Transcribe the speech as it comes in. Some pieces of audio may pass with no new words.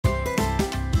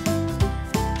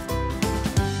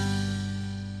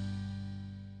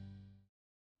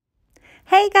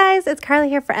Hey guys, it's Carly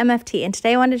here for MFT, and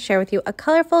today I wanted to share with you a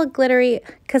colorful, glittery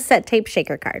cassette tape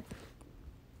shaker card.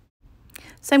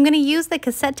 So I'm going to use the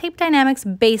Cassette Tape Dynamics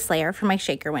base layer for my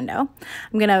shaker window.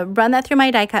 I'm going to run that through my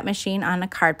die cut machine on a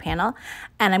card panel,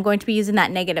 and I'm going to be using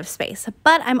that negative space.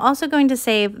 But I'm also going to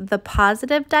save the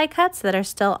positive die cuts that are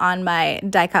still on my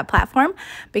die cut platform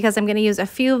because I'm going to use a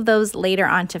few of those later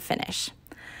on to finish.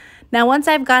 Now, once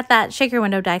I've got that shaker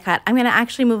window die cut, I'm going to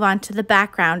actually move on to the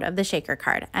background of the shaker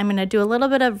card. I'm going to do a little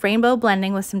bit of rainbow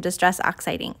blending with some Distress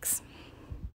Oxide inks.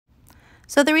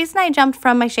 So the reason I jumped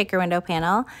from my shaker window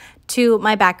panel to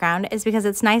my background is because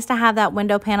it's nice to have that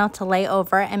window panel to lay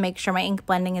over and make sure my ink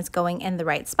blending is going in the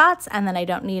right spots, and then I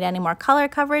don't need any more color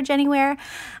coverage anywhere.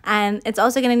 And it's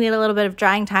also going to need a little bit of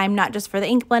drying time, not just for the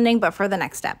ink blending, but for the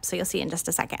next step. So you'll see in just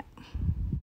a second.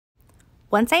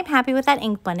 Once I'm happy with that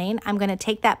ink blending, I'm going to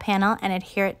take that panel and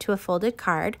adhere it to a folded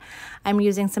card. I'm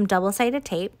using some double-sided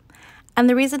tape. And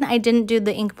the reason I didn't do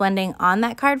the ink blending on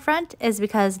that card front is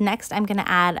because next I'm going to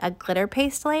add a glitter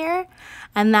paste layer,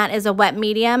 and that is a wet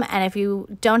medium, and if you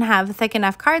don't have thick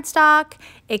enough cardstock,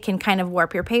 it can kind of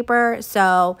warp your paper.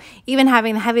 So even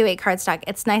having the heavyweight cardstock,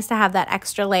 it's nice to have that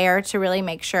extra layer to really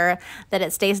make sure that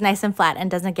it stays nice and flat and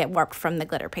doesn't get warped from the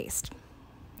glitter paste.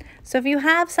 So if you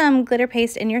have some glitter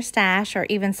paste in your stash, or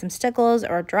even some stickles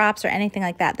or drops or anything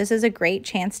like that, this is a great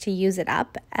chance to use it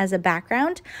up as a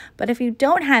background. But if you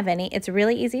don't have any, it's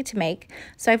really easy to make.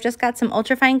 So I've just got some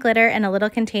ultrafine glitter in a little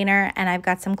container, and I've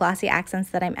got some glossy accents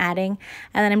that I'm adding,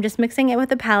 and then I'm just mixing it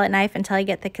with a palette knife until I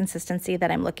get the consistency that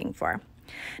I'm looking for.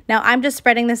 Now I'm just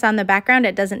spreading this on the background.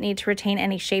 It doesn't need to retain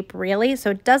any shape really,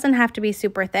 so it doesn't have to be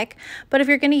super thick. But if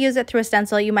you're going to use it through a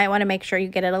stencil, you might want to make sure you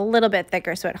get it a little bit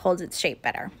thicker so it holds its shape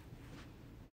better.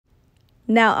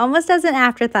 Now, almost as an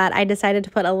afterthought, I decided to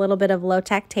put a little bit of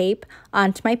low-tech tape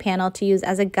onto my panel to use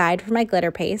as a guide for my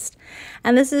glitter paste.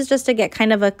 And this is just to get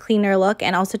kind of a cleaner look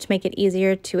and also to make it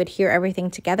easier to adhere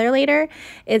everything together later.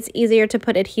 It's easier to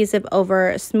put adhesive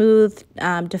over smooth,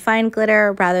 defined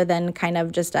glitter rather than kind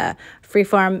of just a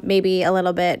freeform, maybe a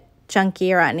little bit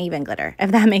chunky or uneven glitter,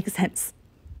 if that makes sense.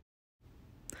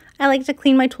 I like to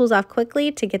clean my tools off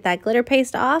quickly to get that glitter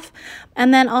paste off.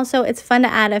 And then also it's fun to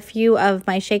add a few of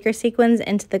my shaker sequins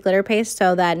into the glitter paste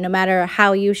so that no matter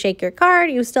how you shake your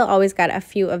card, you still always got a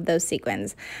few of those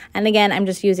sequins. And again, I'm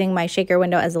just using my shaker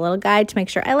window as a little guide to make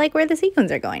sure I like where the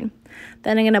sequins are going.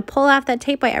 Then I'm going to pull off that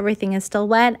tape while everything is still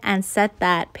wet and set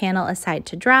that panel aside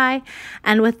to dry.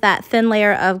 And with that thin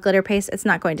layer of glitter paste, it's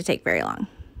not going to take very long.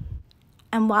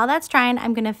 And while that's drying,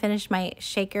 I'm going to finish my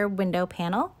shaker window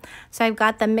panel. So I've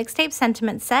got the Mixtape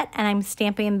Sentiment set, and I'm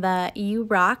stamping the You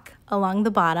Rock along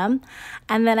the bottom.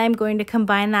 And then I'm going to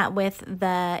combine that with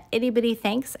the Itty Bitty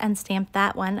Thanks and stamp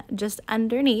that one just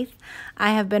underneath.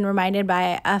 I have been reminded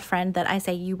by a friend that I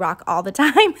say You Rock all the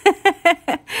time.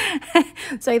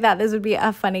 So I thought this would be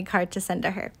a funny card to send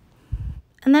to her.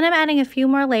 And then I'm adding a few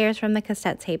more layers from the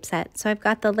cassette tape set. So I've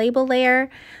got the label layer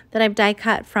that I've die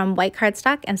cut from white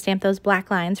cardstock and stamped those black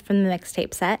lines from the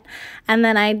mixtape set. And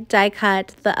then I die cut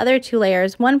the other two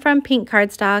layers, one from pink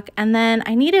cardstock, and then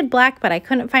I needed black, but I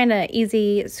couldn't find an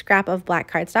easy scrap of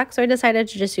black cardstock. So I decided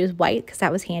to just use white because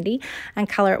that was handy and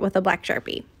color it with a black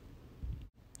Sharpie.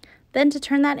 Then to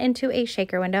turn that into a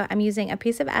shaker window, I'm using a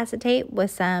piece of acetate with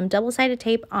some double-sided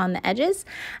tape on the edges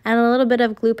and a little bit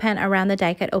of glue pen around the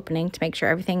die cut opening to make sure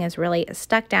everything is really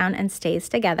stuck down and stays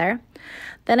together.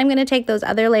 Then I'm going to take those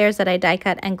other layers that I die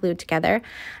cut and glued together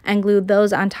and glue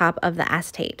those on top of the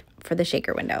acetate for the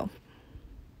shaker window.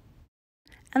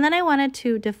 And then I wanted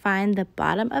to define the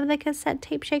bottom of the cassette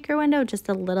tape shaker window just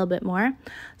a little bit more.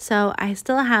 So I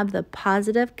still have the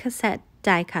positive cassette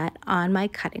die cut on my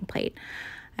cutting plate.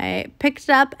 I picked it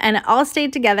up and it all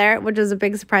stayed together, which was a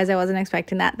big surprise. I wasn't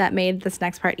expecting that. That made this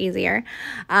next part easier.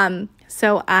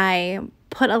 So I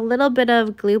put a little bit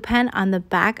of glue pen on the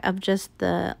back of just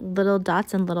the little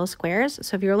dots and little squares.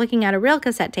 So if you're looking at a real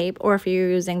cassette tape, or if you're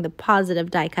using the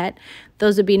positive die cut,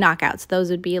 those would be knockouts. Those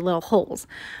would be little holes.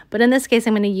 But in this case,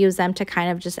 I'm going to use them to kind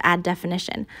of just add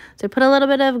definition. So I put a little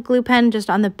bit of glue pen just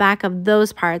on the back of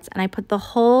those parts, and I put the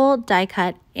whole die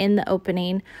cut in the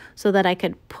opening so that I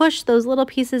could push those little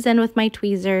pieces in with my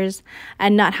tweezers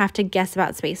and not have to guess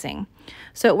about spacing.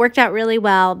 So it worked out really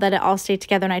well that it all stayed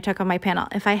together and I took on my panel.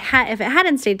 If it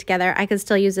hadn't stayed together, I could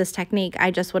still use this technique.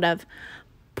 I just would have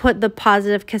put the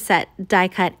positive cassette die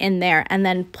cut in there and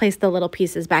then placed the little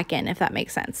pieces back in, if that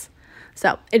makes sense.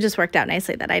 So it just worked out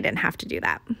nicely that I didn't have to do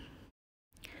that.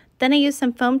 Then I used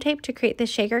some foam tape to create the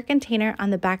shaker container on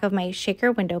the back of my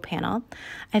shaker window panel.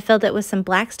 I filled it with some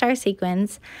black star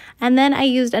sequins, and then I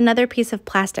used another piece of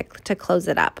plastic to close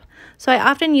it up. So I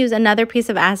often use another piece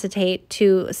of acetate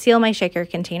to seal my shaker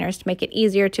containers to make it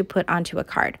easier to put onto a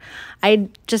card. I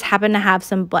just happen to have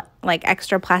some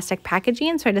extra plastic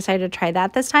packaging, so I decided to try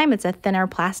that this time. It's a thinner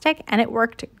plastic, and it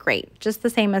worked great, just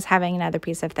the same as having another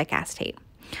piece of thick acetate.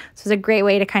 So it's a great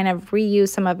way to kind of reuse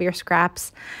some of your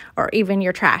scraps or even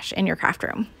your trash in your craft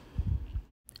room.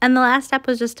 And the last step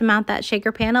was just to mount that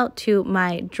shaker panel to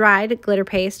my dried glitter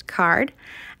paste card.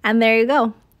 And there you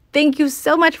go. Thank you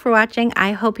so much for watching.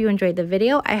 I hope you enjoyed the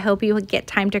video. I hope you get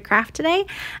time to craft today,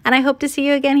 and I hope to see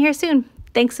you again here soon.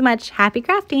 Thanks so much. Happy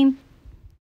crafting!